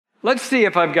Let's see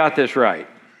if I've got this right.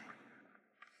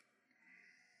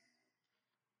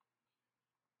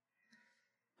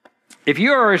 If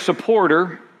you are a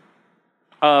supporter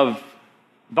of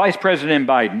Vice President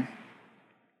Biden,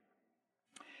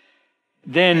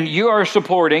 then you are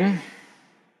supporting,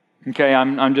 okay,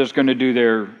 I'm just going to do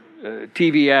their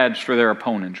TV ads for their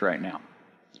opponents right now.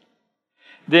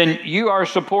 Then you are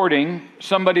supporting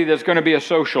somebody that's going to be a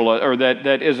socialist, or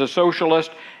that is a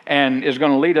socialist and is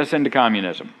going to lead us into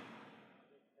communism.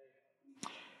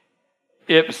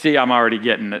 See, I'm already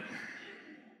getting it.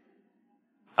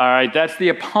 All right, that's the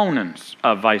opponents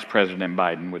of Vice President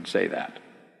Biden would say that.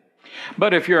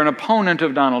 But if you're an opponent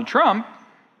of Donald Trump,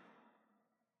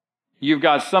 you've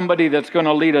got somebody that's going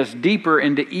to lead us deeper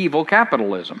into evil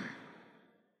capitalism.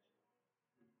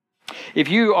 If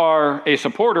you are a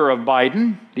supporter of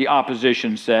Biden, the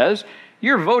opposition says,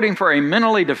 you're voting for a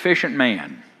mentally deficient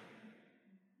man.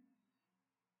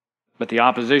 But the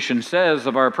opposition says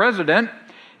of our president,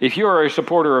 if you are a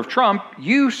supporter of Trump,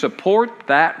 you support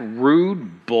that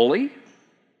rude bully.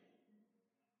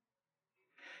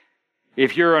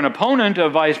 If you're an opponent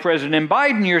of Vice President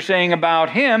Biden, you're saying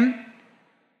about him,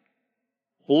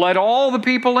 let all the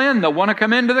people in that want to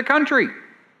come into the country.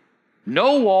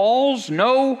 No walls,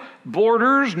 no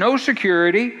borders, no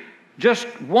security, just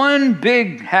one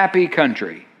big happy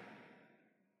country.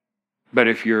 But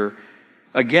if you're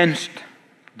against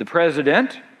the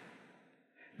president,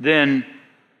 then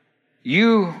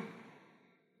you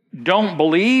don't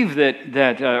believe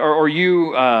if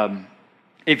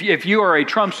you are a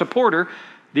Trump supporter,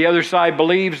 the other side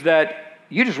believes that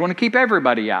you just want to keep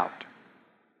everybody out.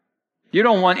 You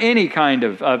don't want any kind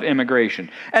of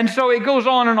immigration. And so it goes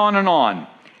on and on and on.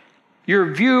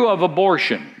 Your view of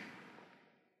abortion.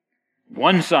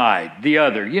 One side, the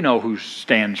other. You know who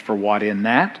stands for what in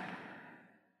that.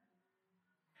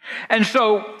 And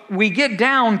so we get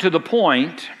down to the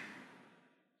point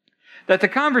that the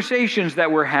conversations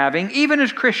that we're having, even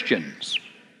as Christians,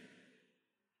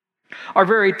 are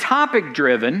very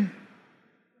topic-driven,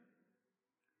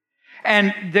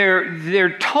 and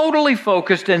they're totally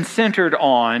focused and centered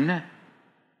on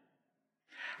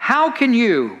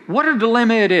what a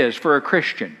dilemma it is for a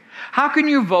Christian. How can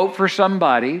you vote for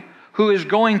somebody who is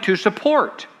going to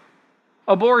support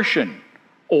abortion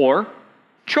or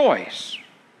choice?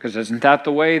 Because isn't that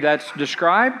the way that's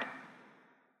described?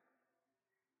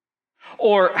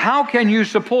 Or how can you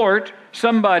support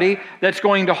somebody that's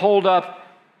going to hold up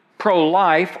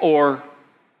pro-life, or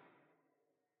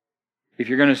if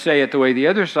you're going to say it the way the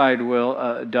other side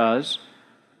does,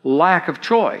 lack of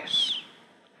choice?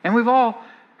 And we've all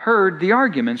heard the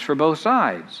arguments for both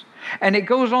sides. And it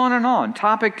goes on,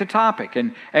 topic to topic.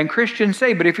 And Christians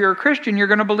say, but if you're a Christian, you're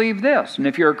going to believe this. And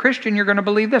if you're a Christian, you're going to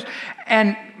believe this.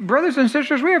 And brothers and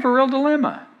sisters, we have a real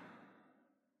dilemma.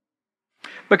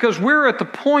 Because we're at the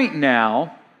point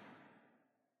now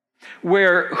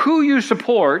where who you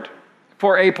support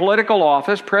for a political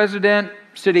office, president,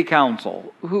 city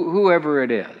council, whoever it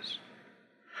is,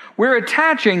 we're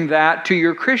attaching that to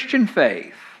your Christian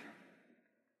faith.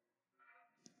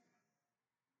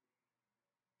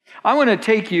 I want to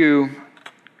take you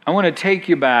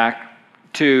back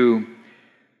to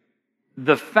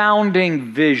the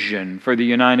founding vision for the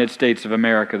United States of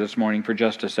America this morning for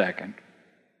just a second.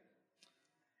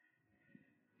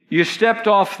 You stepped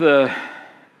off the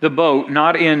boat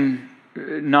not in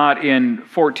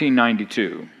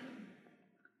 1492,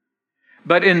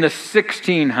 but in the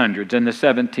 1600s, in the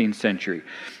 17th century.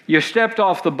 You stepped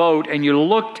off the boat and you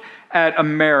looked at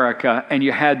America and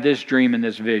you had this dream and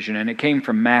this vision, and it came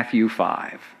from Matthew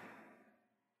 5.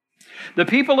 The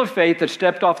people of faith that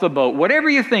stepped off the boat, whatever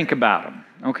you think about them,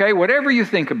 okay, whatever you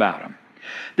think about them,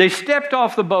 they stepped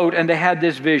off the boat and they had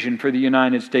this vision for the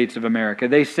United States of America.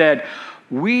 They said,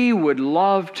 we would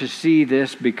love to see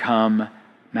this become,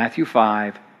 Matthew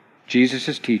 5, Jesus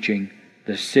is teaching,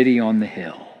 the city on the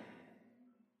hill.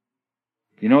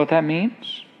 You know what that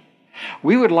means?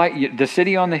 We would like the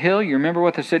city on the hill. You remember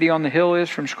what the city on the hill is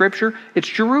from Scripture? It's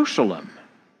Jerusalem.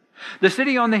 The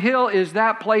city on the hill is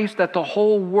that place that the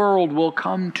whole world will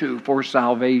come to for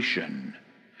salvation.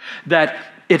 That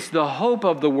it's the hope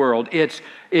of the world. It's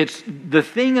the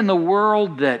thing in the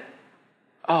world that,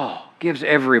 gives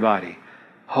everybody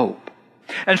hope.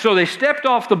 And so they stepped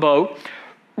off the boat.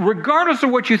 Regardless of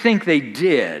what you think they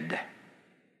did,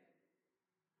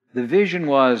 the vision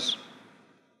was,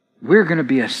 we're going to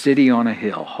be a city on a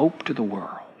hill, hope to the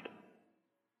world.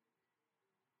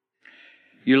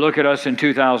 You look at us in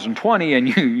 2020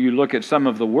 and you look at some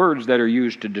of the words that are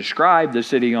used to describe the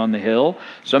city on the hill.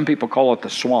 Some people call it the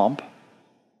swamp.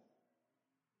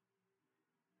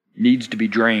 Needs to be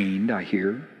drained, I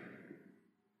hear.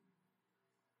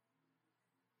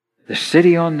 The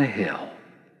city on the hill.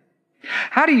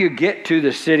 How do you get to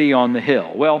the city on the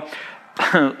hill? Well,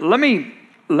 let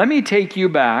me take you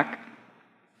back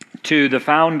to the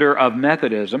founder of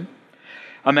Methodism,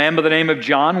 a man by the name of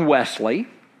John Wesley.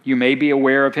 You may be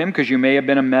aware of him because you may have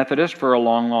been a Methodist for a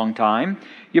long, long time.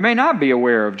 You may not be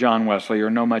aware of John Wesley or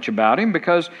know much about him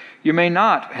because you may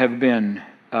not have been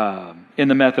in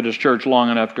the Methodist Church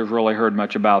long enough to have really heard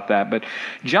much about that. But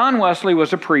John Wesley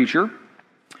was a preacher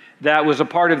that was a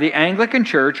part of the Anglican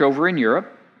Church over in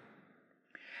Europe.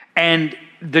 And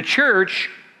the church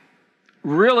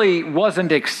really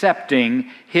wasn't accepting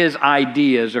his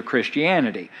ideas of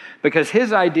Christianity, because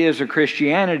his ideas of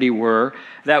Christianity were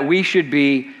that we should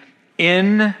be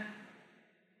in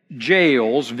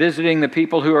jails visiting the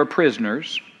people who are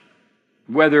prisoners,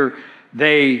 whether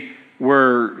they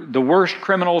were the worst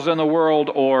criminals in the world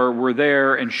or were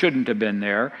there and shouldn't have been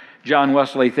there. John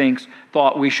Wesley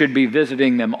thought we should be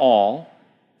visiting them all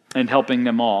and helping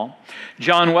them all.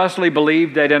 John Wesley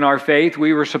believed that in our faith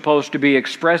we were supposed to be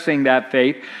expressing that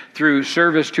faith through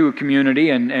service to a community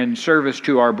and service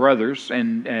to our brothers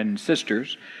and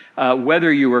sisters,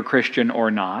 whether you were Christian or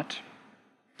not.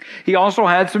 He also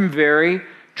had some very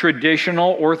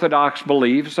traditional Orthodox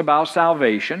beliefs about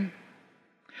salvation.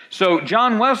 So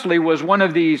John Wesley was one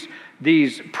of these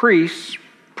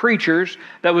preachers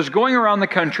that was going around the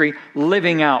country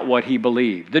living out what he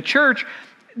believed. The church,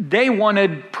 they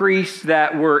wanted priests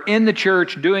that were in the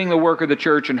church, doing the work of the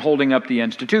church and holding up the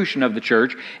institution of the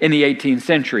church in the 18th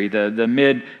century, the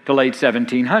mid to late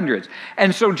 1700s.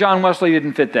 And so John Wesley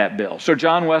didn't fit that bill. So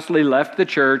John Wesley left the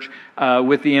church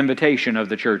with the invitation of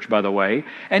the church, by the way,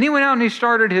 and he went out and he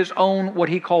started his own, what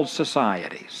he called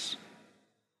societies.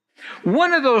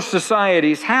 One of those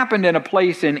societies happened in a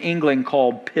place in England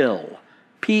called Pill,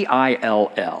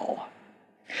 P-I-L-L.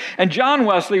 And John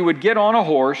Wesley would get on a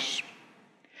horse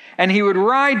and he would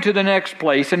ride to the next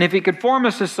place, and if he could form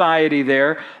a society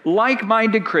there,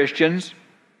 like-minded Christians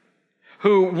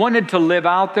who wanted to live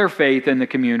out their faith in the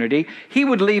community, he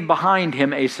would leave behind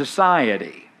him a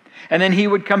society. And then he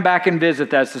would come back and visit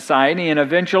that society, and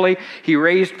eventually he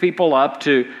raised people up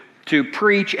to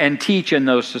preach and teach in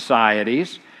those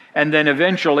societies. And then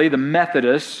eventually the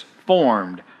Methodists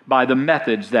formed by the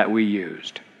methods that we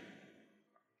used.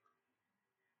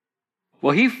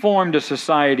 Well, he formed a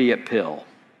society at Pill,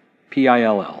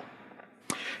 P-I-L-L.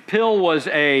 Pill was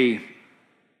a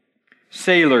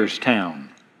sailor's town.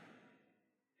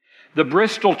 The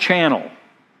Bristol Channel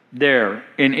there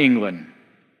in England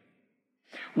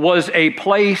was a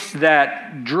place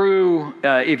that drew,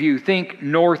 if you think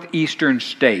northeastern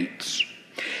states,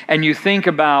 and you think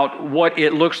about what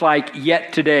it looks like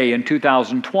yet today in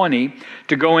 2020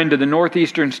 to go into the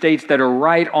northeastern states that are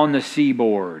right on the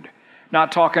seaboard.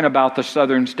 Not talking about the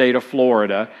southern state of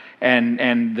Florida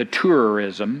and the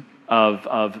tourism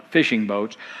of fishing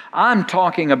boats. I'm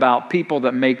talking about people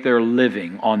that make their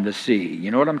living on the sea. You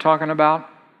know what I'm talking about?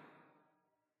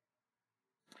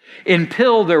 In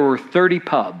Pill, there were 30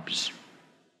 pubs.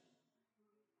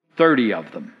 30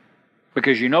 of them.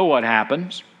 Because you know what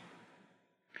happens.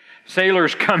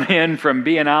 Sailors come in from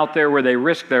being out there where they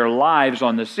risk their lives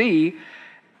on the sea,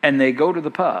 and they go to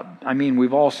the pub. I mean,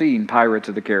 we've all seen Pirates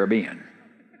of the Caribbean.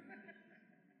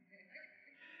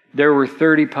 There were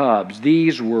 30 pubs.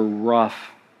 These were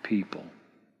rough people.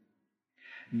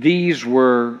 These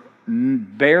were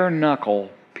bare-knuckle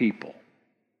people.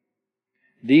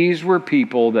 These were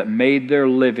people that made their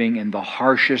living in the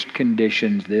harshest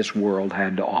conditions this world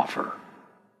had to offer.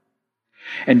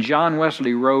 And John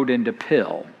Wesley rode into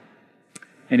Pill,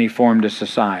 and he formed a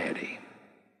society.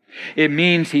 It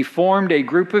means he formed a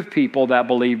group of people that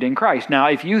believed in Christ. Now,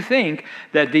 if you think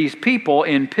that these people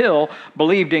in Pill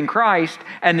believed in Christ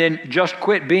and then just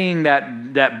quit being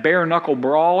that bare-knuckle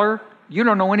brawler, you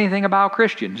don't know anything about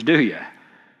Christians, do you?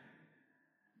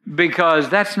 Because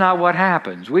that's not what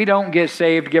happens. We don't get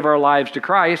saved, give our lives to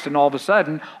Christ, and all of a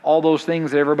sudden, all those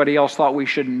things that everybody else thought we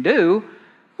shouldn't do,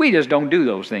 we just don't do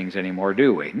those things anymore,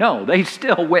 do we? No, they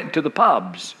still went to the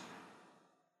pubs.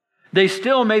 They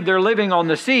still made their living on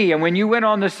the sea, and when you went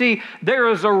on the sea, there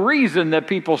is a reason that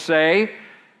people say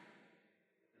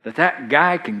that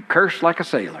guy can curse like a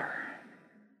sailor.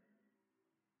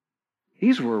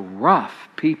 These were rough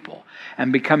people,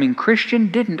 and becoming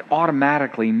Christian didn't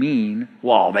automatically mean,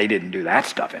 well, they didn't do that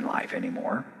stuff in life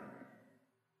anymore.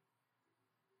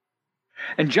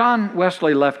 And John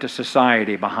Wesley left a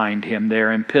society behind him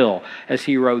there in Pill as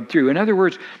he rode through. In other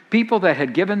words, people that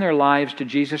had given their lives to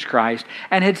Jesus Christ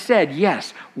and had said,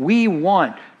 yes, we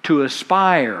want to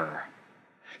aspire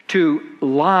to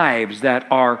lives that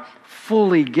are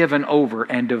fully given over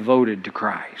and devoted to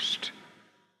Christ.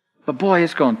 But boy,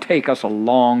 it's going to take us a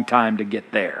long time to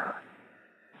get there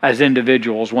as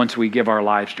individuals once we give our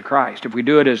lives to Christ. If we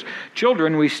do it as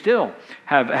children, we still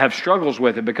have struggles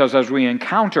with it, because as we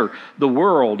encounter the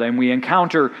world and we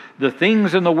encounter the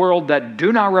things in the world that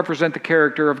do not represent the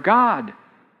character of God,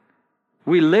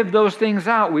 we live those things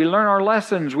out. We learn our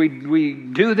lessons. We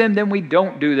do them, then we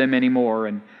don't do them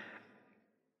anymore.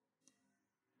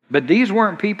 But these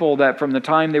weren't people that from the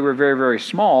time they were very, very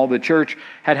small, the church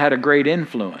had a great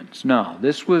influence. No,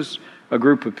 this was a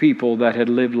group of people that had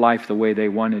lived life the way they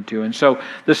wanted to. And so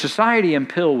the society in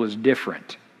Pill was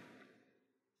different.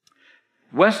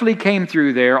 Wesley came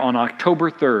through there on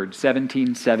October 3rd,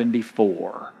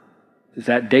 1774. Does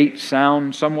that date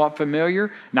sound somewhat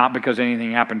familiar? Not because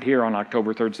anything happened here on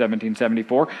October 3rd,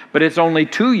 1774, but it's only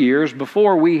 2 years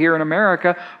before we here in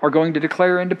America are going to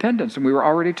declare independence, and we were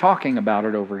already talking about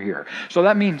it over here. So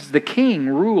that means the king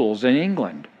rules in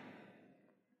England.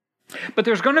 But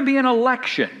there's going to be an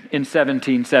election in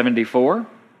 1774.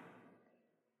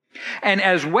 And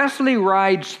as Wesley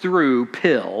rides through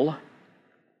Pill,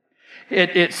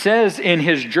 it says in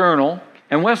his journal,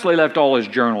 and Wesley left all his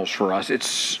journals for us.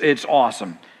 It's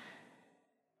awesome.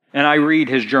 And I read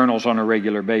his journals on a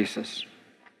regular basis.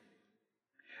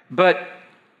 But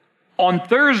on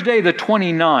Thursday the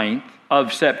 29th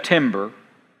of September,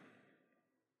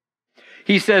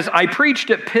 he says, I preached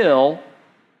at Pill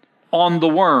on the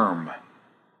worm.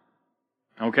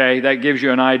 Okay, that gives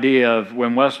you an idea of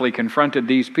when Wesley confronted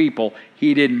these people,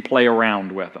 he didn't play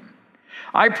around with them.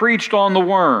 I preached on the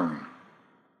worm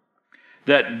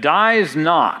that dies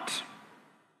not,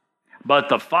 but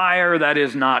the fire that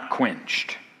is not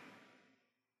quenched.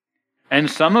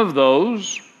 And some of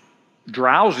those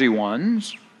drowsy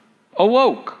ones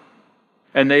awoke,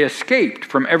 and they escaped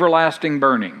from everlasting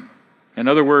burning. In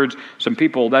other words, some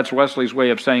people, that's Wesley's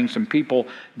way of saying some people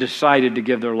decided to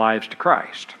give their lives to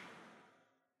Christ.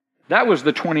 That was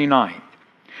the 29th.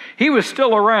 He was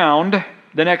still around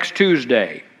the next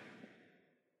Tuesday.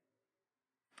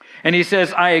 And he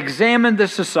says, I examined the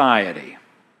society.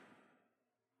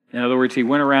 In other words, he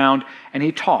went around and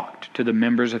he talked to the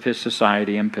members of his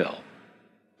society in Pill.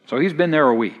 So he's been there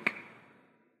a week.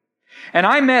 And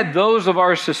I met those of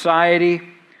our society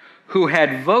who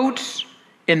had votes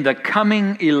in the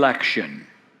coming election.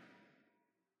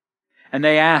 And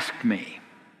they asked me,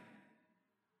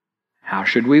 how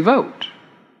should we vote?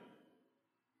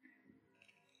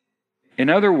 In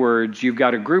other words, you've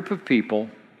got a group of people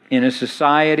in a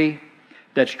society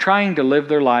that's trying to live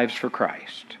their lives for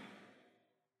Christ.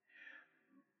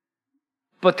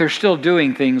 But they're still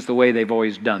doing things the way they've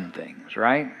always done things,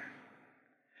 right?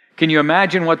 Can you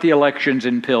imagine what the elections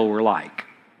in Pill were like?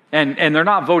 And they're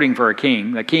not voting for a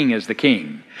king. The king is the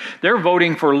king. They're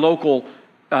voting for local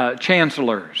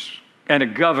chancellors and a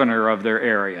governor of their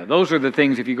area. Those are the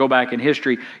things, if you go back in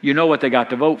history, you know what they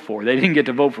got to vote for. They didn't get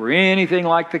to vote for anything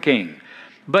like the king.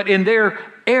 But in their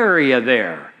area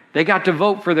there, they got to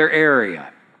vote for their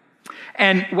area.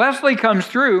 And Wesley comes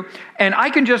through, and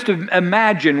I can just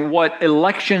imagine what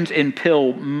elections in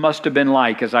Pill must have been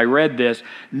like. As I read this,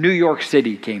 New York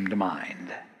City came to mind.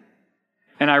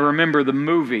 And I remember the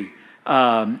movie,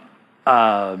 the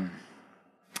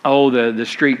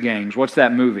street gangs. What's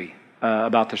that movie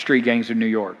about the street gangs of New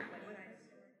York?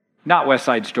 Not West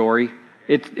Side Story.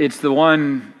 It's the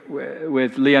one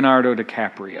with Leonardo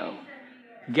DiCaprio.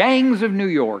 Gangs of New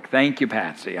York. Thank you,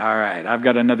 Patsy. All right, I've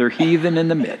got another heathen in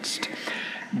the midst.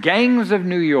 Gangs of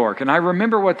New York. And I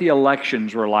remember what the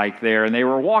elections were like there. And they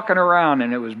were walking around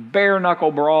and it was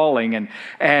bare-knuckle brawling.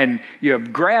 And you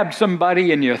grabbed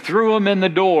somebody and you threw them in the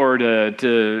door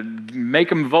to make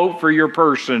them vote for your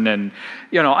person. And,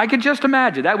 you know, I could just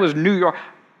imagine. That was New York.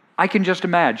 I can just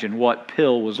imagine what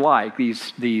Pill was like.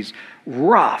 These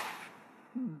rough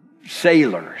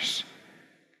sailors.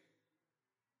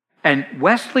 And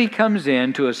Wesley comes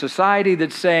into a society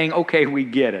that's saying, okay, we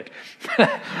get it.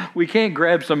 We can't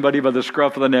grab somebody by the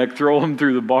scruff of the neck, throw them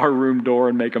through the barroom door,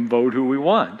 and make them vote who we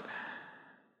want.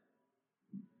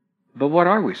 But what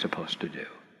are we supposed to do?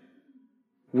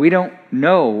 We don't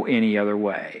know any other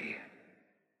way.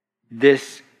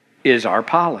 This is our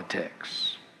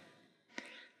politics.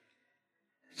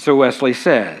 So Wesley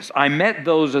says, I met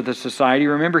those of the society.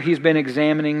 Remember, he's been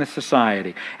examining the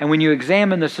society. And when you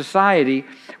examine the society,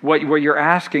 what you're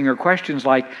asking are questions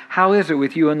like, how is it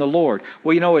with you and the Lord?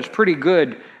 Well, you know, it's pretty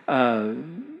good,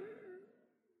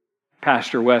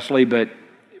 Pastor Wesley, but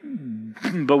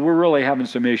we're really having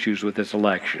some issues with this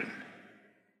election.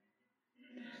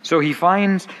 So he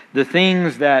finds the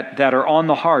things that are on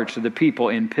the hearts of the people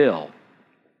in Pill.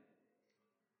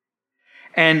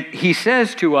 And he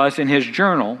says to us in his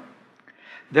journal,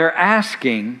 they're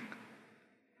asking,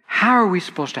 how how are we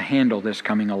supposed to handle this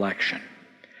coming election?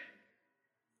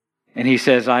 And he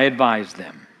says, I advise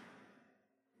them.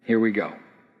 Here we go.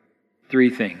 3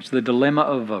 things. The dilemma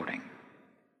of voting.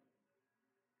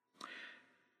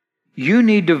 You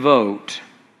need to vote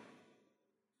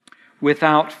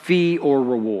without fee or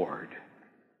reward.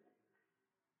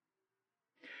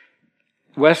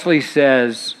 Wesley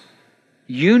says,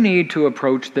 you need to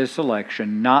approach this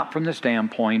election not from the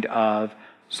standpoint of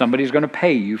somebody's going to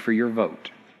pay you for your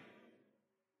vote.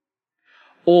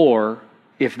 Or,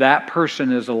 if that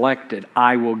person is elected,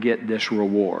 I will get this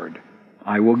reward.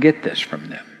 I will get this from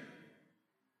them.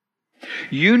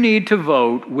 You need to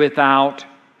vote without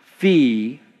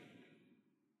fee.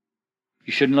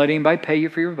 You shouldn't let anybody pay you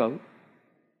for your vote.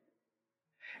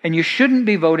 And you shouldn't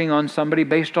be voting on somebody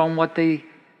based on what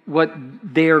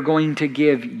they are going to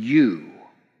give you.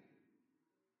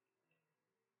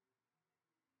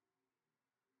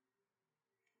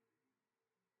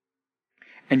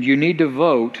 And you need to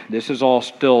vote, this is all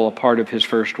still a part of his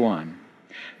first one,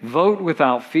 vote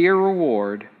without fear or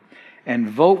reward, and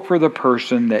vote for the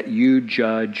person that you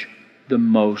judge the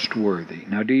most worthy.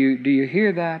 Now, do you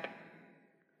hear that?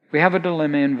 We have a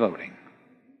dilemma in voting.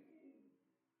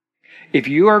 If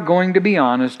you are going to be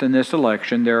honest in this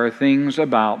election, there are things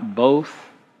about both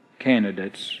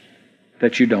candidates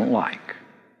that you don't like.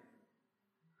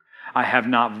 I have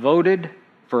not voted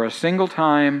for a single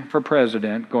time for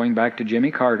president, going back to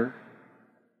Jimmy Carter.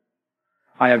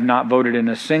 I have not voted in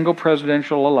a single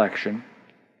presidential election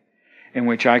in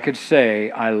which I could say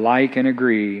I like and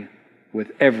agree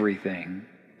with everything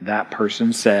that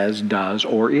person says, does,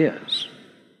 or is.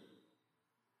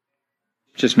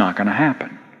 It's just not going to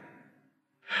happen.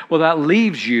 Well, that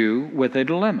leaves you with a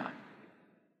dilemma.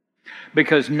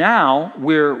 Because now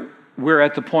we're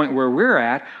at the point where we're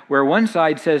at, where one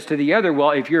side says to the other,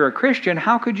 well, if you're a Christian,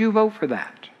 how could you vote for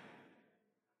that?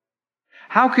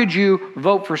 How could you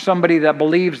vote for somebody that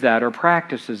believes that or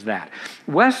practices that?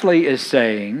 Wesley is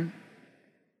saying,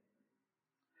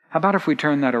 how about if we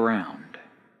turn that around?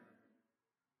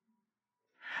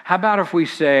 How about if we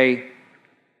say,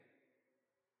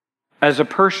 as a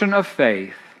person of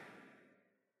faith,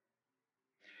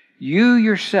 you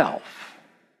yourself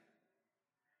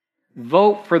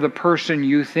vote for the person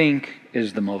you think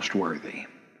is the most worthy.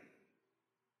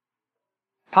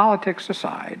 Politics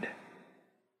aside,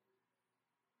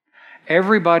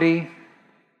 everybody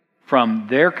from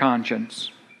their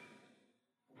conscience,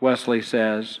 Wesley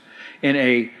says, in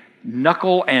a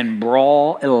knuckle and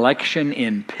brawl election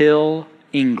in Pill,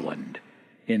 England,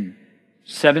 in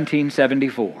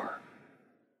 1774,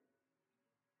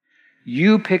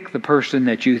 you pick the person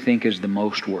that you think is the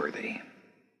most worthy.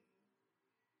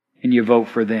 And you vote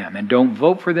for them. And don't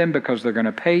vote for them because they're going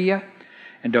to pay you.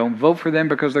 And don't vote for them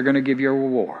because they're going to give you a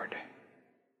reward.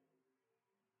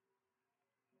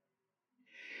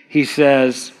 He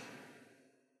says,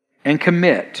 and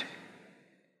commit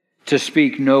to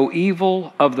speak no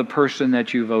evil of the person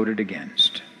that you voted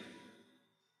against.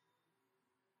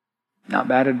 Not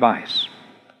bad advice.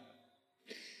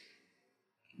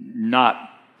 Not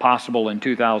possible in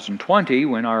 2020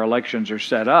 when our elections are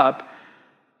set up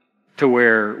to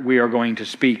where we are going to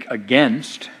speak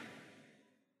against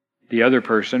the other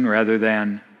person rather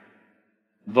than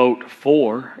vote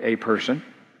for a person.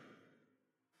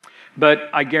 But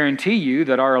I guarantee you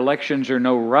that our elections are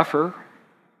no rougher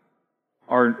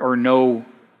or no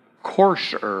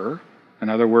coarser, in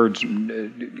other words,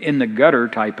 in the gutter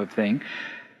type of thing,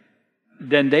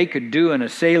 than they could do in a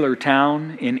sailor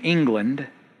town in England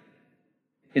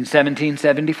in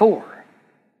 1774.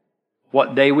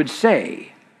 What they would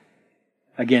say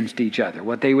against each other,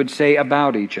 what they would say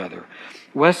about each other.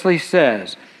 Wesley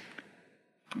says,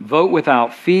 vote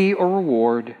without fee or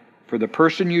reward for the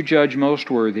person you judge most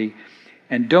worthy,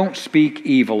 and don't speak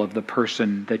evil of the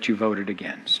person that you voted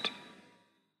against.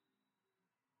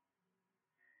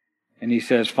 And he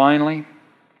says, finally,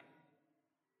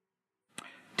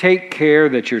 take care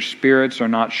that your spirits are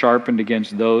not sharpened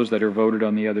against those that are voted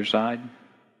on the other side.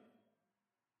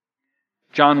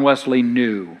 John Wesley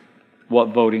knew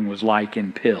what voting was like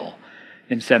in Pill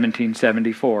in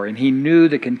 1774, and he knew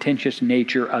the contentious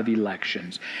nature of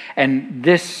elections. And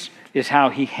this is how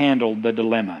he handled the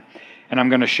dilemma. And I'm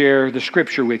going to share the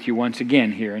scripture with you once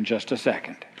again here in just a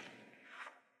second,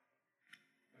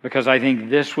 because I think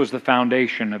this was the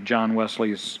foundation of John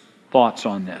Wesley's thoughts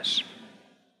on this.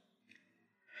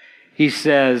 He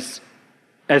says,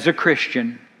 as a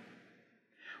Christian,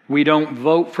 we don't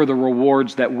vote for the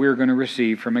rewards that we're going to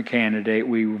receive from a candidate.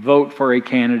 We vote for a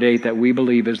candidate that we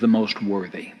believe is the most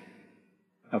worthy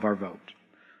of our vote.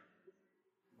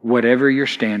 Whatever your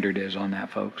standard is on that,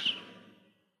 folks.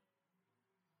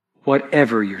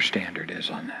 Whatever your standard is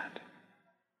on that.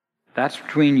 That's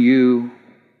between you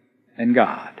and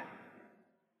God.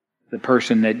 The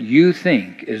person that you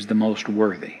think is the most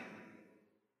worthy.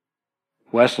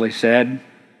 Wesley said,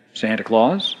 Santa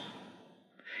Claus,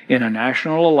 in a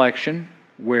national election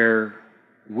where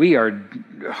we're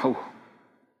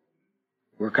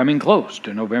coming close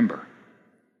to November.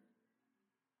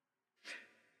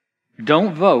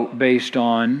 Don't vote based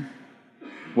on,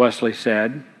 Wesley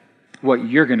said, what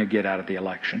you're going to get out of the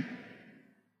election.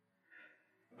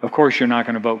 Of course, you're not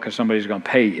going to vote because somebody's going to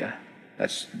pay you.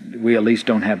 We at least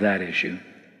don't have that issue.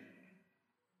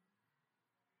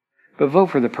 But vote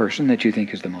for the person that you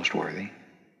think is the most worthy.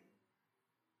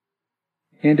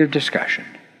 End of discussion.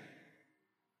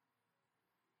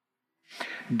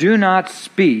 Do not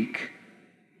speak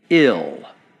ill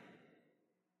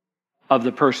of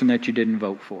the person that you didn't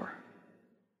vote for.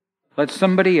 Let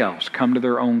somebody else come to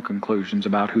their own conclusions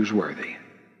about who's worthy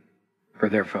for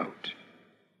their vote.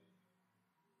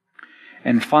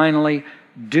 And finally,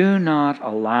 do not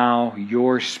allow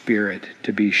your spirit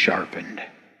to be sharpened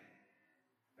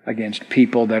against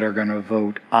people that are going to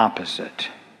vote opposite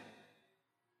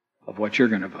of what you're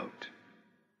going to vote.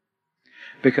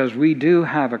 Because we do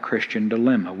have a Christian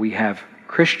dilemma. We have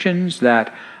Christians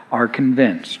that are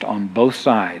convinced on both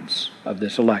sides of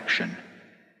this election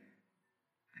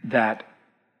that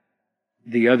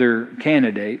the other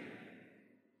candidate,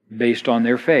 based on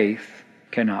their faith,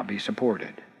 cannot be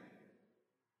supported.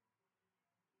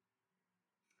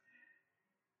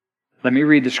 Let me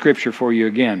read the scripture for you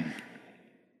again,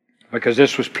 because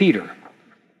this was Peter,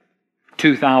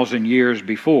 2,000 years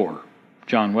before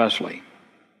John Wesley.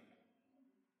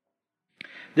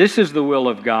 This is the will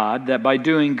of God, that by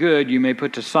doing good you may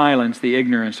put to silence the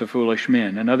ignorance of foolish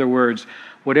men. In other words,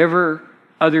 whatever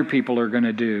other people are going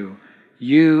to do,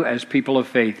 you as people of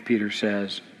faith, Peter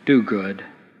says, do good.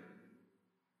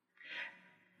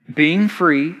 Being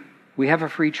free, we have a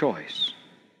free choice.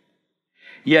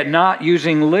 Yet not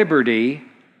using liberty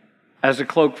as a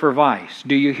cloak for vice.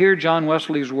 Do you hear John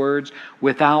Wesley's words?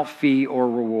 Without fee or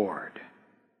reward.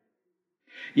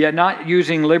 Yet not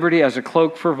using liberty as a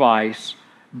cloak for vice,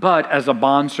 but as a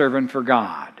bondservant for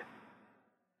God.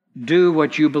 Do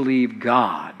what you believe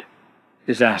God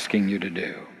is asking you to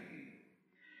do.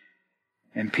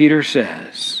 And Peter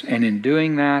says, and in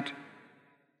doing that,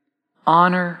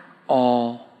 honor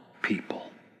all people.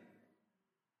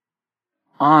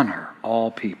 Honor all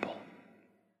people.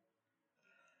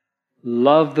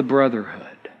 Love the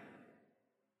brotherhood.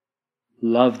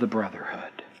 Love the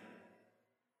brotherhood.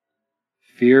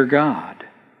 Fear God.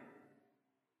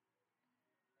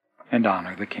 And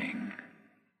honor the king.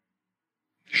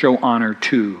 Show honor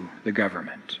to the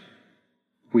government.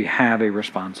 We have a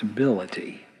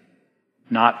responsibility,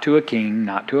 not to a king,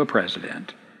 not to a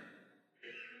president,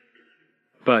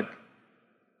 but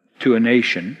to a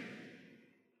nation,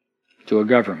 to a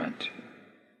government,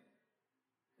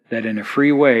 that in a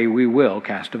free way we will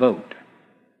cast a vote.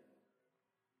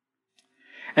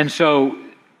 And so,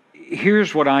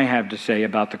 here's what I have to say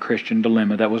about the Christian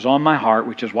dilemma that was on my heart,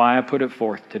 which is why I put it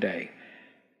forth today.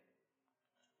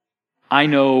 I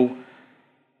know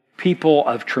people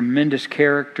of tremendous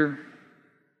character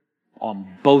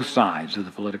on both sides of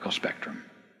the political spectrum.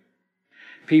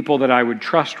 People that I would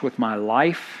trust with my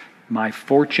life, my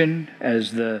fortune,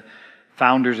 as the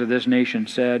founders of this nation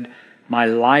said, my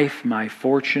life, my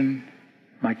fortune,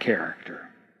 my character.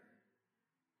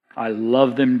 I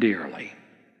love them dearly.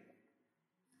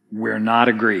 We're not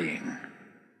agreeing.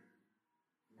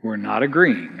 We're not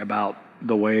agreeing about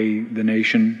the way the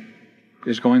nation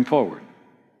is going forward.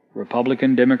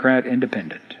 Republican, Democrat,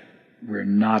 Independent. We're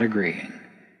not agreeing.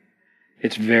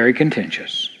 It's very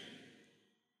contentious.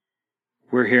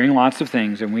 We're hearing lots of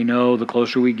things, and we know the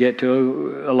closer we get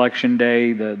to Election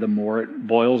Day, the more it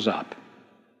boils up.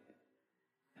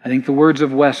 I think the words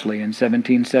of Wesley in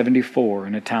 1774,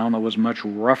 in a town that was much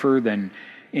rougher than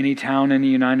any town in the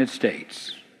United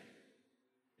States,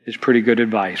 is pretty good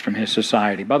advice from his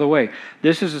society. By the way,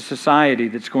 this is a society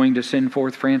that's going to send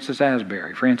forth Francis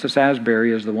Asbury. Francis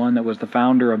Asbury is the one that was the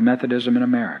founder of Methodism in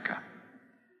America.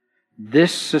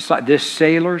 This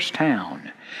sailor's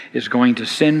town is going to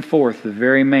send forth the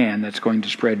very man that's going to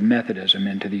spread Methodism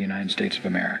into the United States of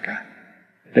America.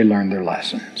 They learned their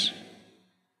lessons.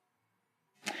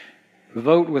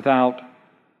 Vote without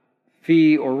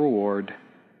fee or reward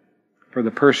for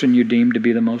the person you deem to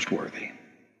be the most worthy.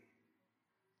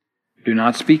 Do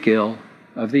not speak ill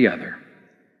of the other,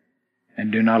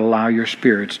 and do not allow your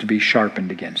spirits to be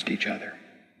sharpened against each other.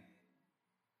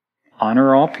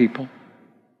 Honor all people,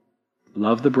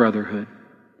 love the brotherhood,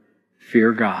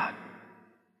 fear God,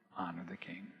 honor the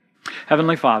king.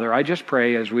 Heavenly Father, I just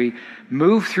pray as we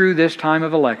move through this time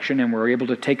of election and we're able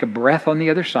to take a breath on the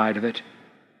other side of it,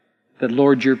 that,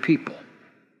 Lord, your people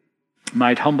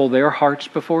might humble their hearts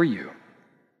before you,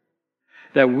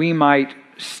 that we might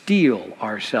steel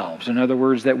ourselves. In other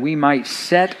words, that we might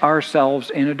set ourselves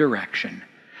in a direction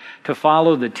to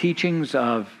follow the teachings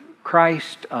of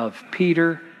Christ, of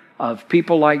Peter, of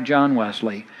people like John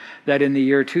Wesley, that in the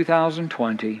year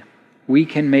 2020, we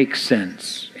can make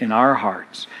sense in our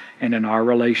hearts and in our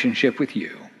relationship with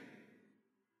you.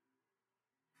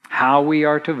 How we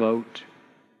are to vote,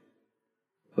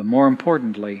 but more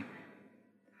importantly,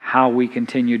 how we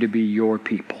continue to be your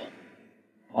people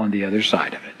on the other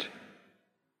side of it.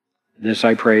 This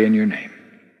I pray in your name.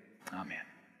 Amen.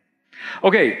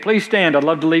 Okay, please stand. I'd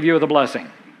love to leave you with a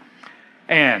blessing.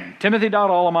 And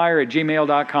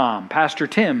timothy.allemeyer@gmail.com, Pastor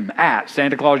Tim at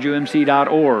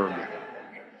santaclausumc.org,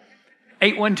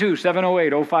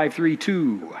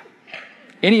 812-708-0532.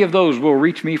 Any of those will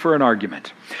reach me for an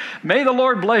argument. May the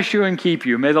Lord bless you and keep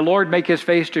you. May the Lord make his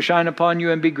face to shine upon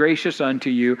you and be gracious unto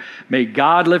you. May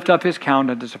God lift up his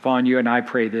countenance upon you. And I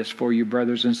pray this for you,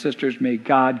 brothers and sisters. May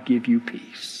God give you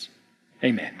peace.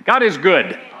 Amen. God is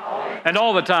good. And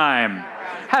all the time.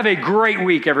 Have a great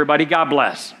week, everybody. God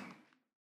bless.